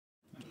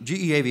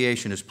GE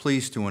Aviation is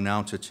pleased to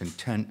announce its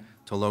intent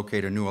to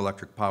locate a new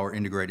electric power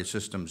integrated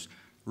systems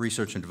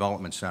research and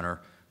development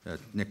center,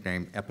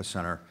 nicknamed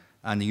EPISCENTER,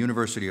 on the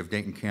University of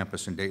Dayton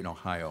campus in Dayton,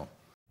 Ohio.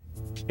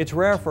 It's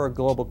rare for a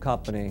global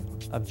company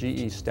of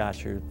GE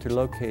stature to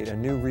locate a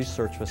new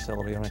research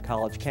facility on a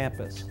college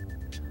campus,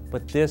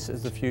 but this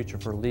is the future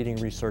for leading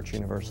research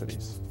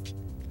universities.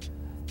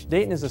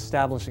 Dayton is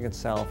establishing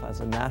itself as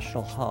a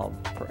national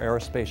hub for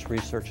aerospace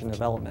research and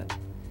development,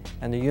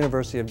 and the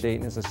University of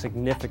Dayton is a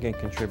significant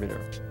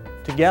contributor.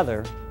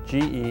 Together, GE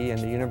and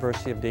the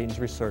University of Dayton's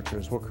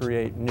researchers will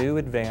create new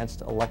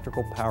advanced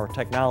electrical power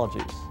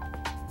technologies.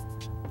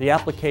 The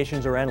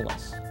applications are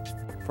endless,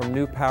 from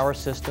new power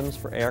systems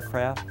for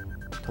aircraft,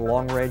 to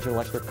long-range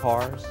electric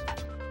cars,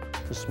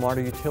 to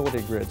smarter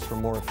utility grids for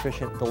more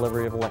efficient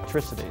delivery of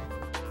electricity.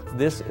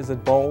 This is a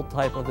bold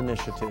type of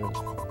initiative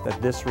that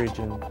this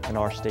region and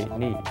our state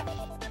need.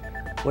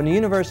 When the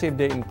University of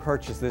Dayton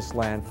purchased this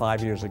land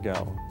 5 years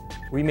ago,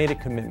 we made a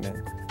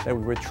commitment that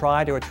we would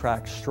try to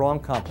attract strong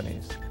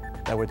companies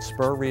that would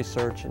spur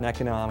research and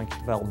economic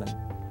development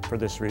for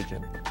this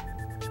region.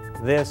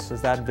 This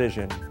is that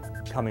vision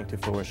coming to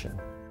fruition.